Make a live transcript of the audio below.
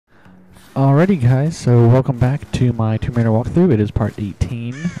Alrighty guys, so welcome back to my Tomb Raider walkthrough. It is part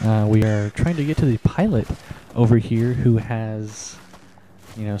 18. We are trying to get to the pilot over here who has,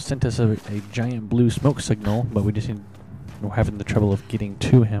 sent us a giant blue smoke signal, but we're having the trouble of getting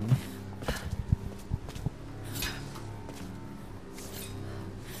to him.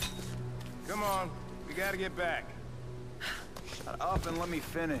 Come on, we gotta get back. Shut up and let me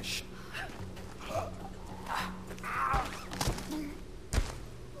finish.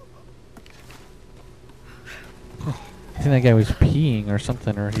 I think that guy was peeing or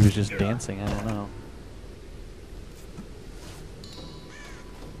something, or he was just dancing, I don't know.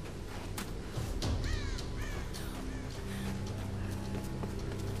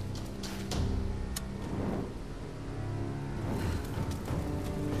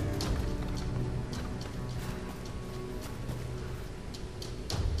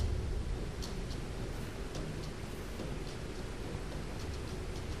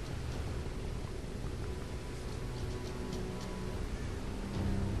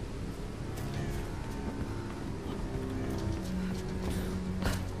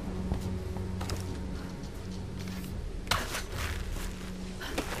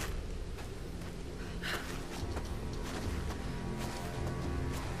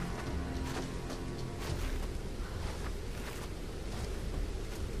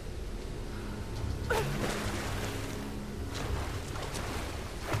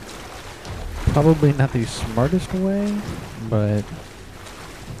 Probably not the smartest way, but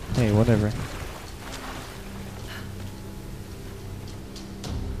hey, whatever.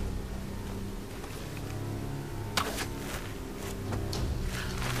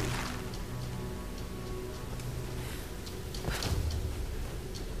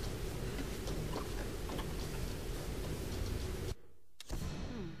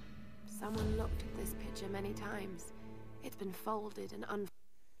 Someone looked at this picture many times. It's been folded and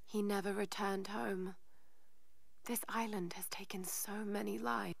He never returned home. This island has taken so many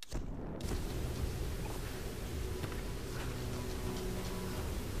lives.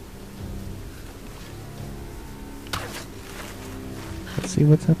 Let's see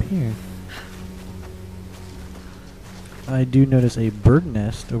what's up here. I do notice a bird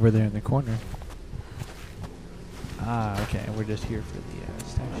nest over there in the corner. Ah, okay, we're just here for the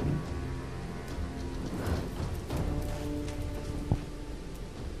statue.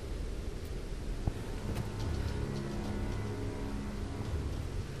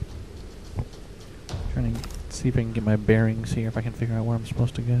 Trying to see if I can get my bearings here, if I can figure out where I'm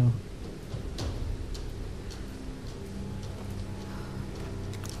supposed to go.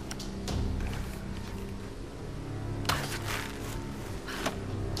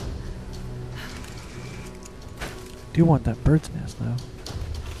 Do want that bird's nest though.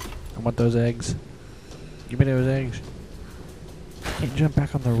 I want those eggs. Give me those eggs. I can't jump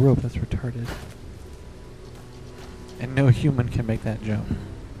back on the rope, that's retarded. And no human can make that jump.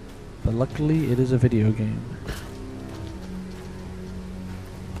 But luckily, it is a video game.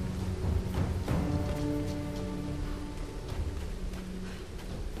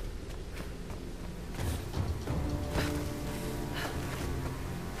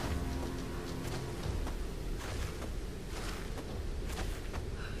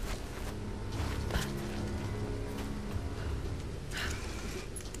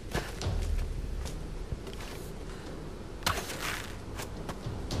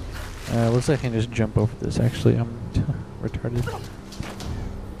 Looks like I can just jump over this. Actually, I'm retarded.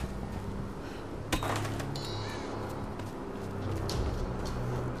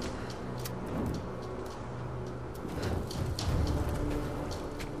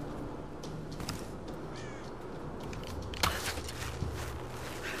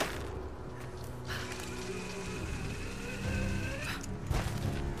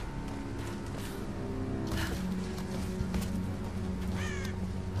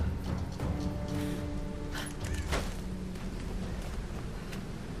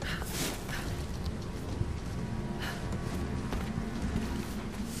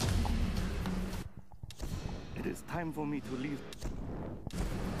 It is time for me to leave.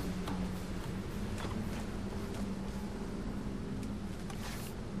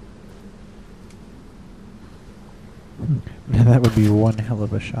 That would be one hell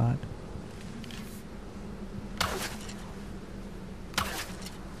of a shot.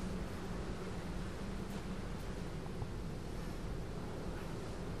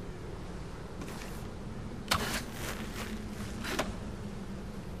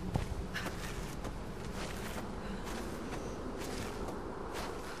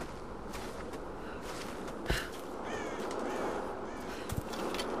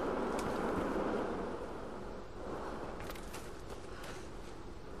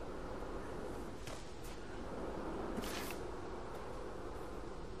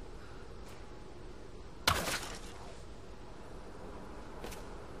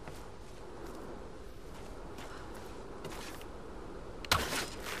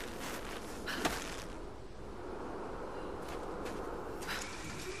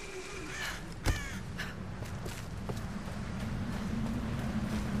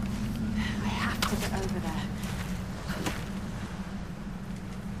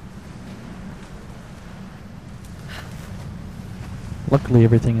 Luckily,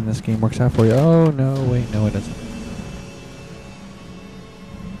 everything in this game works out for you. Oh, no, wait, no, it doesn't.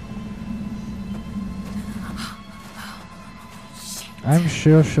 I'm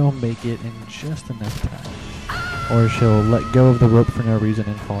sure she'll make it in just enough time. Or she'll let go of the rope for no reason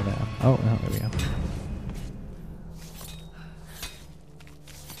and fall down. Oh, well, there we go.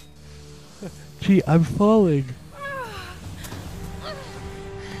 Gee, I'm falling.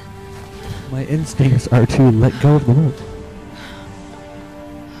 My instincts are to let go of the rope.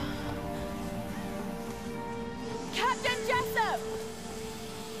 Captain Jessup!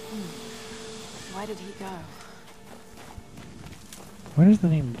 Why did he go? Why does the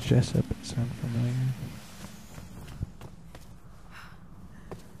name Jessup sound familiar?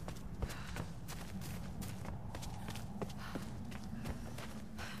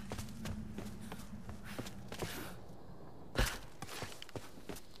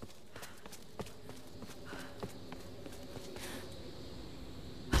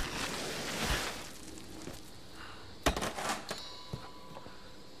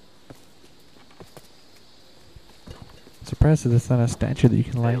 Surprised that it's not a statue that you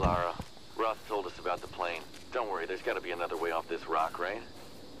can light. Hey, Lara. Roth told us about the plane. Don't worry, there's got to be another way off this rock, right?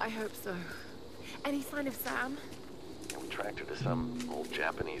 I hope so. Any sign of Sam? We tracked her to some old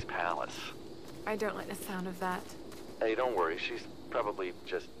Japanese palace. I don't like the sound of that. Hey, don't worry. She's probably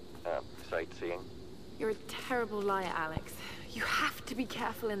just, sightseeing. You're a terrible liar, Alex. You have to be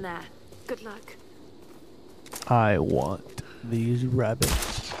careful in there. Good luck. I want these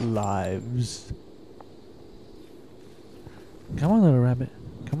rabbits' lives. Come on, little rabbit.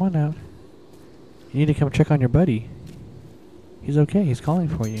 Come on out. You need to come check on your buddy. He's okay. He's calling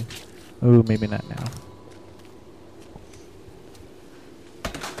for you. Oh, maybe not now.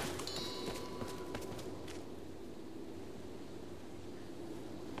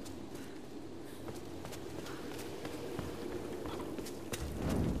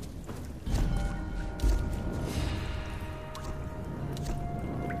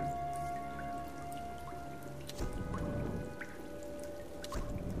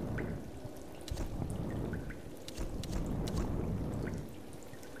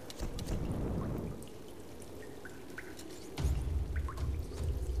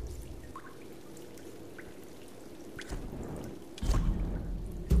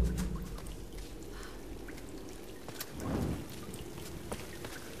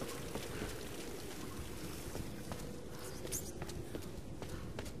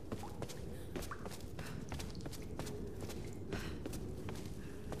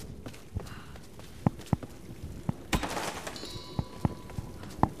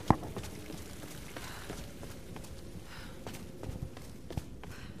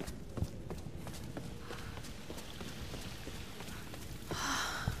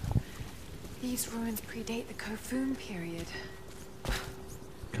 These ruins predate the Kofun period.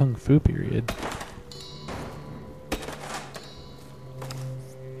 Kung Fu period.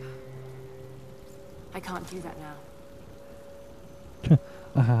 I can't do that now.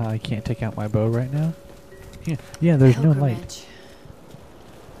 I can't take out my bow right now. Yeah, there's no light. Pilgrimage.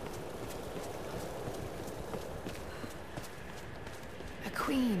 A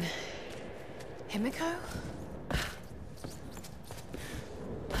queen. Himiko?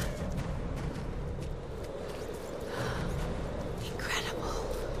 Incredible.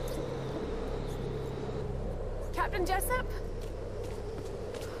 Captain Jessup?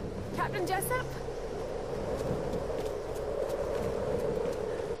 Captain Jessup?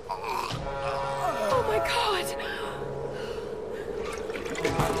 Oh my god!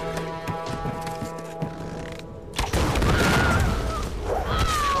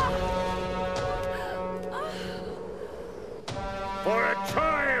 For a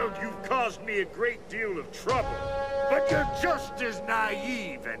child, you've caused me a great deal of trouble. But you're just as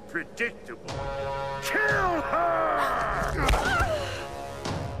naive and predictable. Kill her!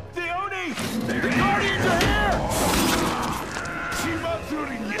 Theone! The Guardians are here!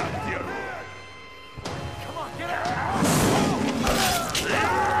 Come on, get out!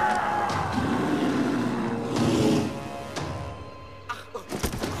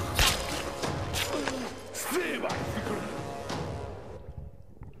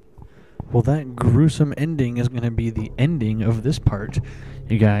 Well, that gruesome ending is going to be the ending of this part.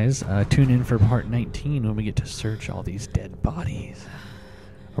 You guys, tune in for part 19 when we get to search all these dead bodies.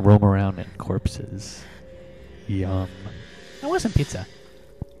 Roam around in corpses. Yum. That wasn't pizza.